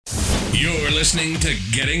You're listening to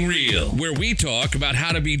Getting Real, where we talk about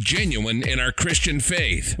how to be genuine in our Christian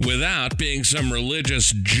faith without being some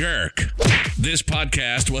religious jerk. This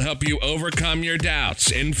podcast will help you overcome your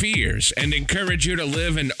doubts and fears and encourage you to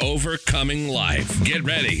live an overcoming life. Get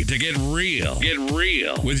ready to get real. Get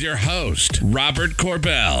real with your host, Robert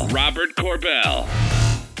Corbell. Robert Corbell.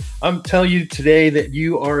 I'm telling you today that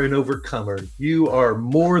you are an overcomer. You are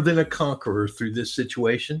more than a conqueror through this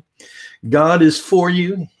situation. God is for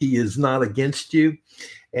you. He is not against you.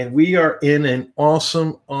 And we are in an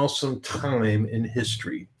awesome, awesome time in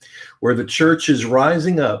history where the church is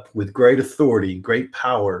rising up with great authority, great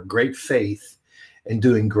power, great faith, and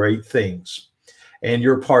doing great things. And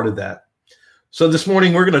you're a part of that. So this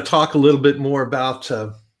morning, we're going to talk a little bit more about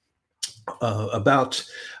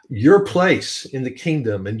your place in the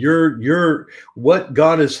kingdom and your what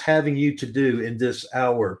God is having you to do in this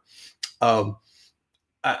hour.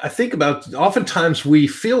 I think about, oftentimes we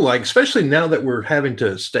feel like, especially now that we're having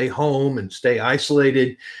to stay home and stay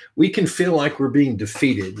isolated, we can feel like we're being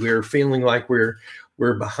defeated. We're feeling like we're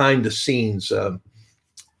behind the scenes.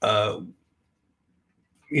 We're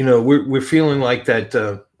feeling like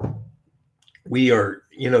that we are,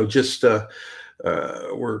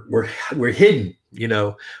 we're hidden.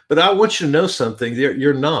 But I want you to know something.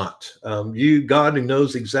 You're not. God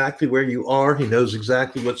knows exactly where you are. He knows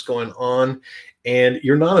exactly what's going on, and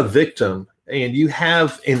you're not a victim. And you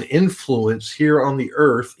have an influence here on the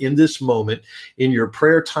earth in this moment, in your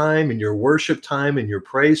prayer time, in your worship time, in your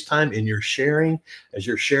praise time, in your sharing, as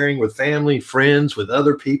you're sharing with family, friends, with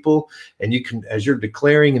other people, and you can, as you're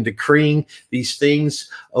declaring and decreeing these things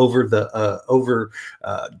over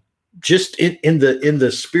just in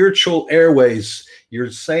the spiritual airways, you're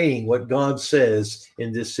saying what God says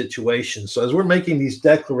in this situation. So as we're making these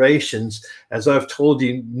declarations, as I've told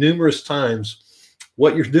you numerous times,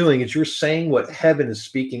 what you're doing is you're saying what heaven is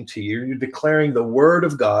speaking to you. You're declaring the word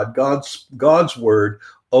of God, God's word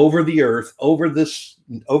over the earth, over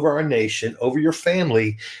our nation, over your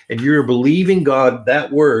family, and you're believing God that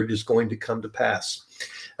word is going to come to pass.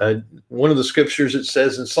 One of the scriptures, it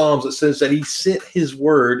says in Psalms, it says that he sent his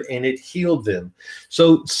word and it healed them.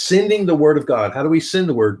 So sending the word of God, how do we send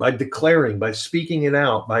the word? By declaring, by speaking it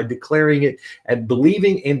out, by declaring it and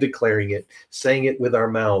believing and declaring it, saying it with our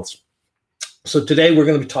mouths. So today we're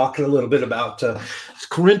going to be talking a little bit about 2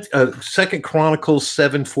 Chronicles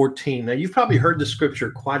 7:14. Now you've probably heard the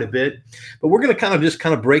scripture quite a bit, but we're going to just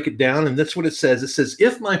break it down. And that's what it says. It says,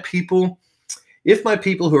 if my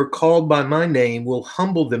people who are called by my name will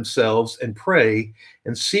humble themselves and pray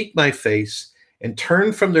and seek my face and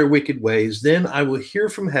turn from their wicked ways, then I will hear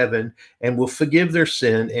from heaven and will forgive their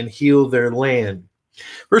sin and heal their land.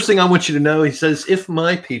 First thing I want you to know, he says, if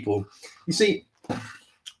my people, you see,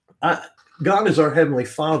 God is our Heavenly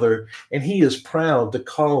Father, and he is proud to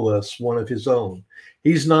call us one of his own.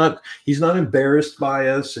 He's not embarrassed by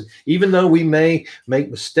us. And even though we may make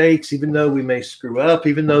mistakes, even though we may screw up,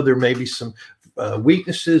 even though there may be some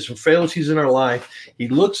weaknesses and frailties in our life, he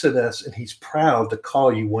looks at us and he's proud to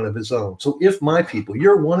call you one of his own. So if my people,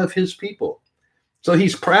 you're one of his people. So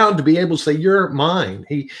he's proud to be able to say, you're mine.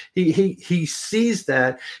 He sees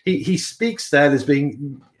that. He speaks that as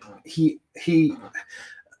being,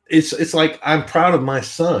 it's like, I'm proud of my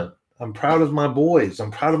son. I'm proud of my boys.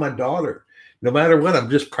 I'm proud of my daughter. No matter what, I'm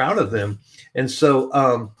just proud of them. And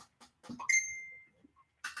so,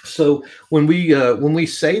 so when we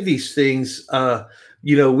say these things,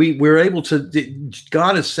 we're able to.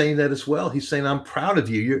 God is saying that as well. He's saying, "I'm proud of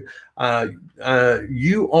you.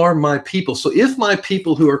 You are my people." So if my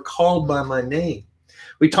people who are called by my name,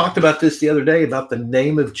 we talked about this the other day about the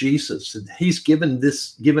name of Jesus. He's given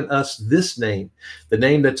us this name, the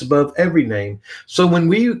name that's above every name. So when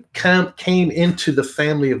we came into the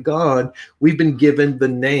family of God, we've been given the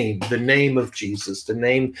name of Jesus, the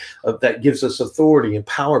name that gives us authority and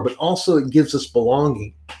power, but also it gives us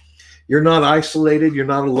belonging. You're not isolated. You're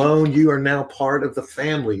not alone. You are now part of the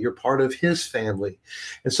family. You're part of his family.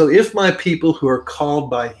 And so if my people who are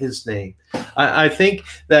called by his name, I think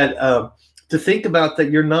that to think about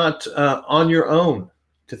that you're not on your own,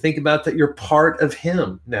 to think about that you're part of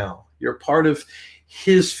him now. You're part of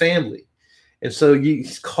his family. And so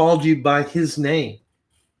he's called you by his name.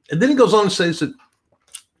 And then he goes on and says that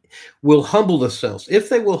will humble themselves. If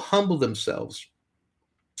they will humble themselves,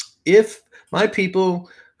 if my people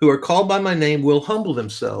who are called by my name will humble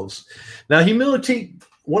themselves. Now, humility,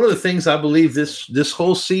 one of the things I believe this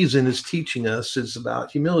whole season is teaching us is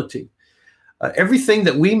about humility. Everything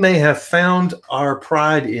that we may have found our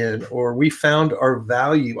pride in, or we found our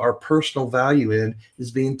value, our personal value in,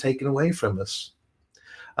 is being taken away from us.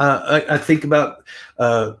 I think about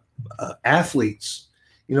athletes.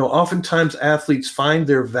 Oftentimes athletes find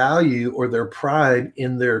their value or their pride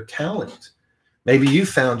in their talent. Maybe you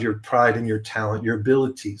found your pride in your talent, your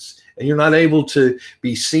abilities, and you're not able to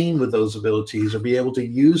be seen with those abilities or be able to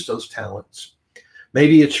use those talents.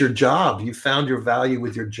 Maybe it's your job. You found your value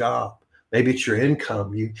with your job. Maybe it's your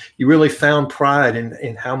income. You really found pride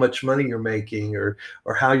in how much money you're making or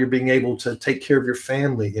how you're being able to take care of your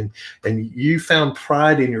family. And you found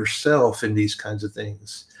pride in yourself in these kinds of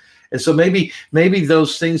things. And so maybe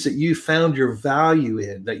those things that you found your value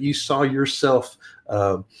in, that you saw yourself,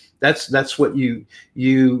 that's what you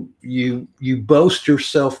boast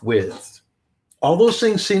yourself with. All those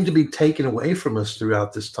things seem to be taken away from us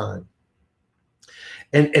throughout this time.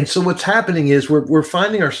 And so what's happening is we're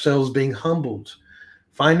finding ourselves being humbled,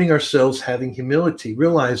 finding ourselves having humility,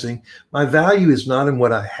 realizing my value is not in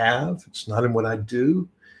what I have. It's not in what I do.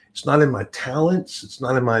 It's not in my talents. It's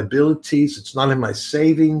not in my abilities. It's not in my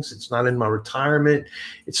savings. It's not in my retirement.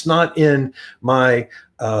 It's not in my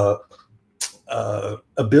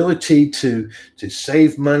ability to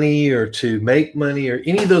save money or to make money or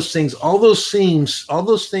any of those things. All those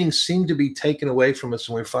things seem to be taken away from us,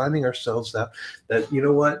 and we're finding ourselves that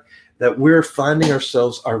we're finding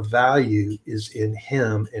ourselves, our value is in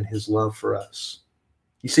Him and His love for us.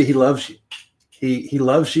 You see, He loves you. He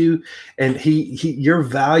loves you, and your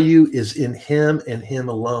value is in Him and Him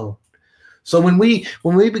alone. So when we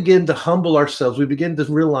begin to humble ourselves, we begin to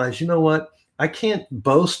realize, I can't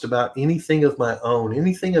boast about anything of my own,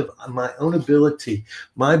 anything of my own ability.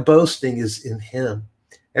 My boasting is in Him.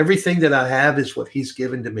 Everything that I have is what He's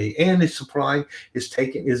given to me, and His supply is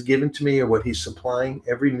given to me, or what He's supplying.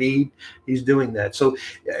 Every need, He's doing that. So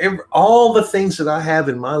all the things that I have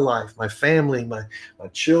in my life, my family, my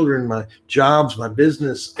children, my jobs, my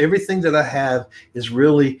business, everything that I have is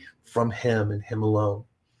really from Him and Him alone.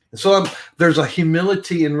 And so there's a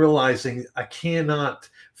humility in realizing I cannot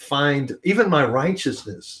find even my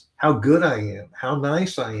righteousness, how good I am, how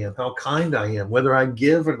nice I am, how kind I am, whether I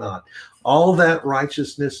give or not. All that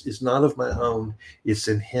righteousness is not of my own. It's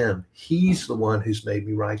in Him. He's the one who's made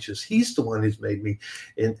me righteous. He's the one who's made me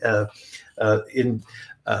He's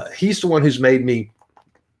the one who's made me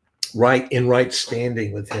right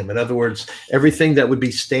standing with Him. In other words, everything that would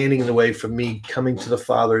be standing in the way from me coming to the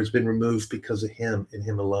Father has been removed because of Him and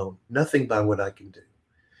Him alone. Nothing by what I can do.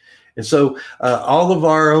 And so all of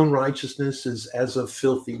our own righteousness is as of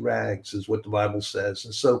filthy rags, is what the Bible says.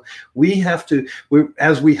 And so we have to,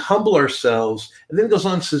 as we humble ourselves, and then it goes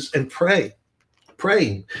on and says, and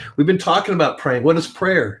praying. We've been talking about praying. What is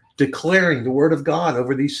prayer? Declaring the word of God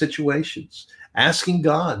over these situations, asking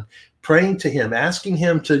God, praying to Him, asking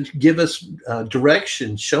Him to give us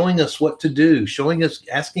direction, showing us what to do,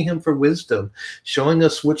 asking Him for wisdom, showing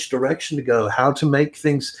us which direction to go, how to make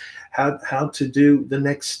things, how to do the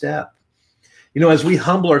next step. As we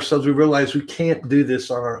humble ourselves, we realize we can't do this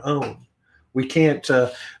on our own. We can't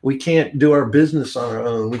do our business on our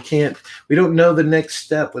own. We don't know the next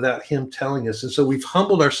step without Him telling us. And so we've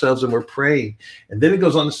humbled ourselves and we're praying. And then it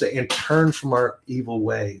goes on to say, and turn from our evil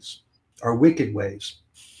ways, our wicked ways.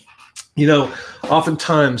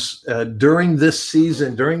 Oftentimes during this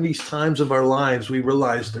season, during these times of our lives, we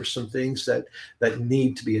realize there's some things that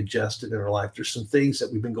need to be adjusted in our life. There's some things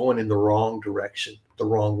that we've been going in the wrong direction, the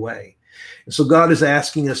wrong way. And so God is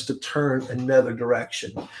asking us to turn another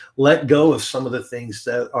direction, let go of some of the things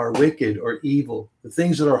that are wicked or evil, the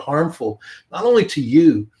things that are harmful, not only to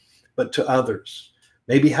you, but to others.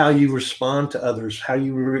 Maybe how you respond to others, how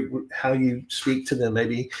you speak to them.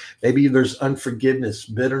 Maybe there's unforgiveness,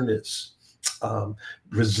 bitterness,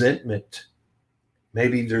 resentment.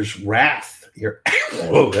 Maybe there's wrath.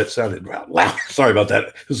 Whoa, that sounded loud. Sorry about that.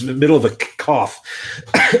 It was in the middle of a cough.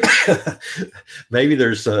 Maybe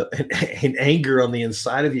there's an anger on the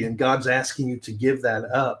inside of you, and God's asking you to give that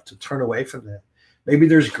up, to turn away from that. Maybe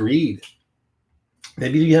there's greed.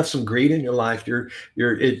 Maybe you have some greed in your life.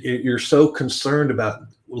 You're so concerned about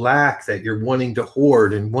lack that you're wanting to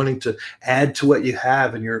hoard and wanting to add to what you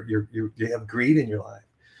have, and you have greed in your life.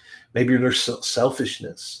 Maybe there's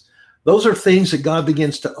selfishness. Those are things that God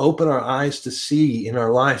begins to open our eyes to see in our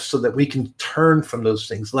life so that we can turn from those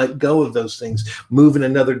things, let go of those things, move in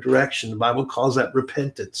another direction. The Bible calls that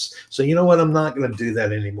repentance. So you know what? I'm not going to do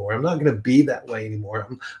that anymore. I'm not going to be that way anymore.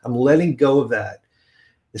 I'm letting go of that.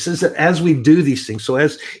 It says that as we do these things, so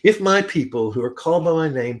if my people who are called by my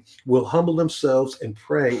name will humble themselves and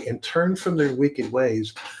pray and turn from their wicked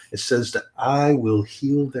ways, it says that I will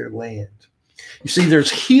heal their land. You see,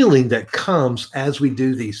 there's healing that comes as we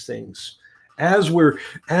do these things. As we're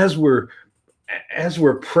as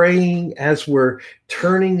we're praying, as we're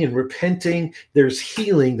turning and repenting, there's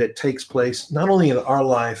healing that takes place, not only in our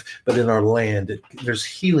life, but in our land. There's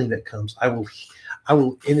healing that comes. I will,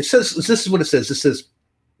 and it says, this is what it says.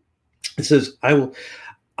 It says,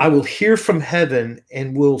 I will hear from heaven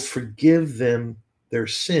and will forgive them their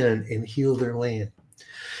sin and heal their land.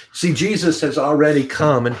 See, Jesus has already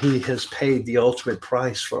come and he has paid the ultimate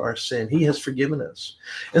price for our sin. He has forgiven us.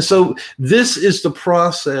 And so this is the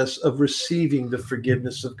process of receiving the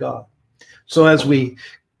forgiveness of God. So as we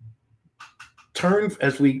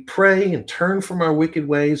pray and turn from our wicked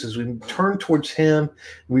ways, as we turn towards him,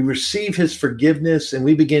 we receive his forgiveness and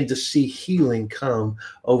we begin to see healing come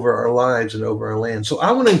over our lives and over our land. So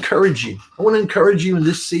I want to encourage you. I want to encourage you in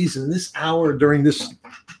this season, this hour, during this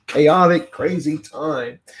chaotic, crazy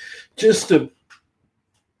time, just to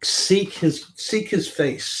seek his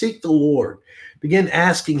face, seek the Lord. Begin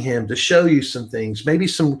asking him to show you some things, maybe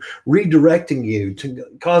some redirecting you, to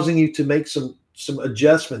causing you to make some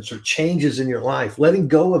adjustments or changes in your life, letting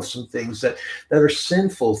go of some things that are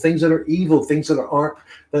sinful, things that are evil, things that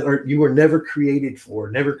you were never created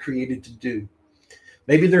for, never created to do.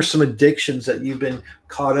 Maybe there's some addictions that you've been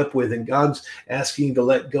caught up with, and God's asking you to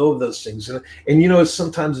let go of those things. And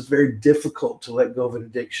sometimes it's very difficult to let go of an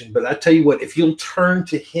addiction. But I tell you what, if you'll turn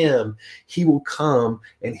to him, he will come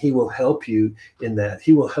and he will help you in that.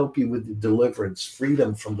 He will help you with the deliverance,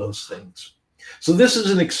 freedom from those things. So this is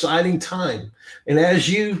an exciting time. And as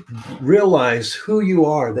you realize who you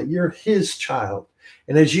are, that you're his child,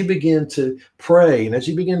 and as you begin to pray, and as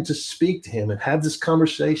you begin to speak to him and have this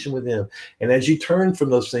conversation with him, and as you turn from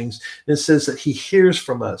those things, it says that he hears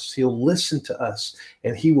from us, he'll listen to us,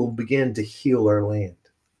 and he will begin to heal our land.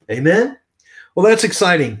 Amen? Well, that's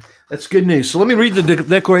exciting. That's good news. So let me read the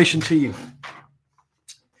declaration to you.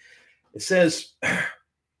 It says,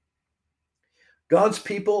 God's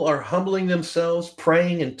people are humbling themselves,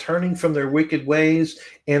 praying and turning from their wicked ways,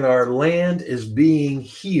 and our land is being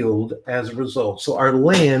healed as a result. So our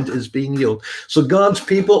land is being healed. So God's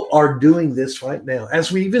people are doing this right now.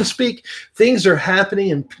 As we even speak, things are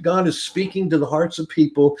happening, and God is speaking to the hearts of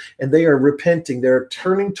people, and they are repenting. They're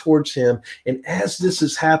turning towards him. And as this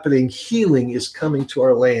is happening, healing is coming to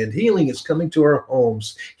our land. Healing is coming to our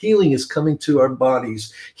homes. Healing is coming to our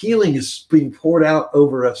bodies. Healing is being poured out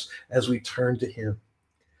over us as we turn to him.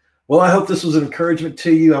 Well, I hope this was an encouragement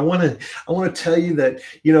to you. I want to tell you that,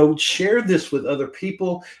 share this with other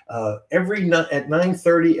people. Every night at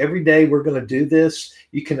 9:30 every day, we're going to do this.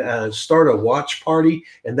 You can start a watch party,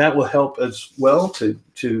 and that will help as well to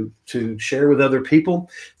share with other people.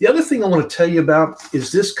 The other thing I want to tell you about is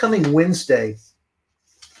this coming Wednesday.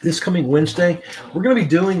 This coming Wednesday, we're going to be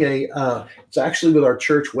doing it's actually with our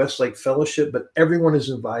church, Westlake Fellowship, but everyone is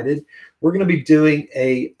invited. We're going to be doing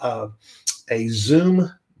a Zoom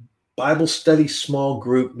Bible study small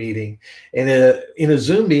group meeting. And in a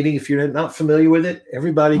Zoom meeting, if you're not familiar with it,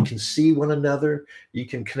 everybody can see one another. You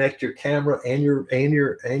can connect your camera and your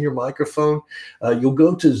microphone. You'll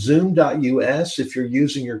go to zoom.us if you're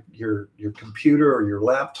using your computer or your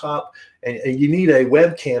laptop, and you need a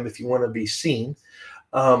webcam if you want to be seen.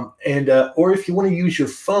 Or if you want to use your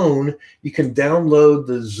phone, you can download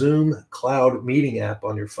the Zoom Cloud Meeting app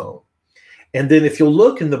on your phone. And then if you'll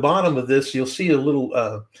look in the bottom of this, you'll see the little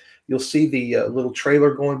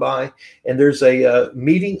trailer going by, and there's a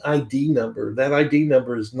meeting ID number. That ID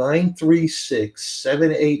number is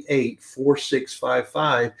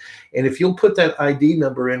 936-788-4655. And if you'll put that ID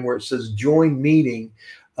number in where it says join meeting,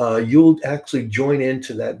 you'll actually join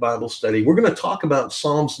into that Bible study. We're going to talk about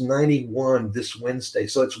Psalms 91 this Wednesday.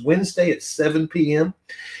 So it's Wednesday at 7 p.m.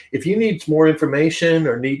 If you need more information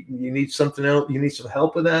or you need something else, you need some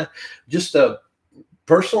help with that, just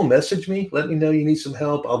personal message me. Let me know you need some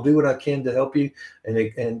help. I'll do what I can to help you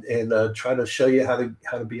and try to show you how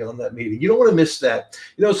to be on that meeting. You don't want to miss that.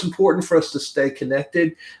 It's important for us to stay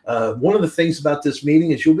connected. One of the things about this meeting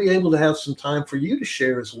is you'll be able to have some time for you to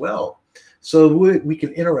share as well. So we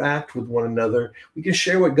can interact with one another. We can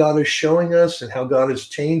share what God is showing us and how God is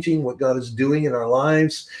changing, what God is doing in our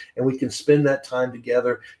lives, and we can spend that time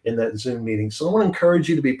together in that Zoom meeting. So I want to encourage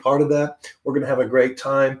you to be part of that. We're going to have a great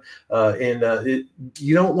time.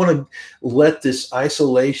 You don't want to let this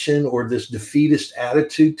isolation or this defeatist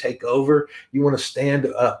attitude take over. You want to stand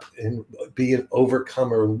up and be an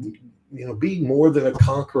overcomer. Be more than a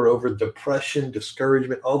conqueror over depression,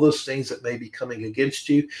 discouragement, all those things that may be coming against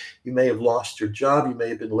you. You may have lost your job. You may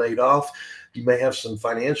have been laid off. You may have some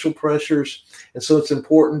financial pressures. And so it's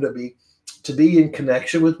important to be to be in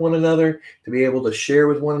connection with one another, to be able to share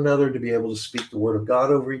with one another, to be able to speak the word of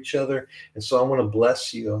God over each other. And so I want to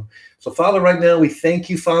bless you. So Father, right now we thank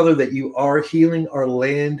you, Father, that you are healing our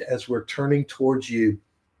land as we're turning towards you,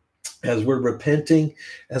 as we're repenting,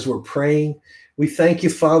 as we're praying. We thank you,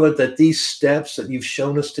 Father, that these steps that you've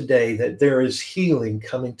shown us today, that there is healing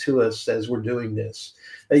coming to us as we're doing this,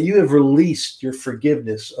 that you have released your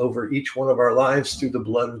forgiveness over each one of our lives through the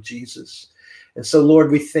blood of Jesus. And so,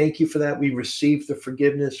 Lord, we thank you for that. We receive the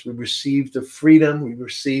forgiveness. We receive the freedom. We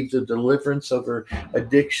receive the deliverance over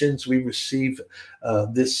addictions. We receive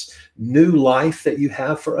this new life that you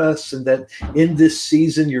have for us, and that in this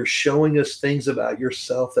season, you're showing us things about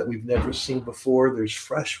yourself that we've never seen before. There's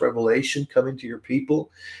fresh revelation coming to your people.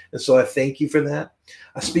 And so I thank you for that.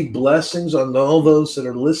 I speak blessings on all those that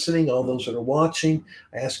are listening, all those that are watching.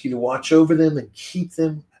 I ask you to watch over them and keep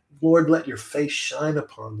them. Lord, let your face shine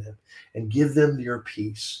upon them and give them your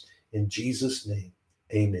peace. In Jesus' name,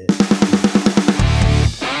 amen.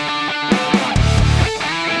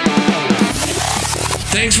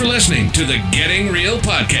 Thanks for listening to the Getting Real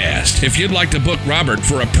podcast. If you'd like to book Robert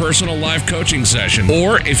for a personal life coaching session,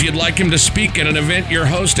 or if you'd like him to speak at an event you're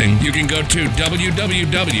hosting, you can go to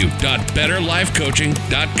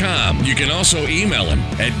www.betterlifecoaching.com. You can also email him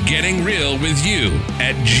at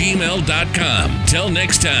gettingrealwithyou@gmail.com. Till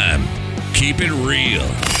next time, keep it real.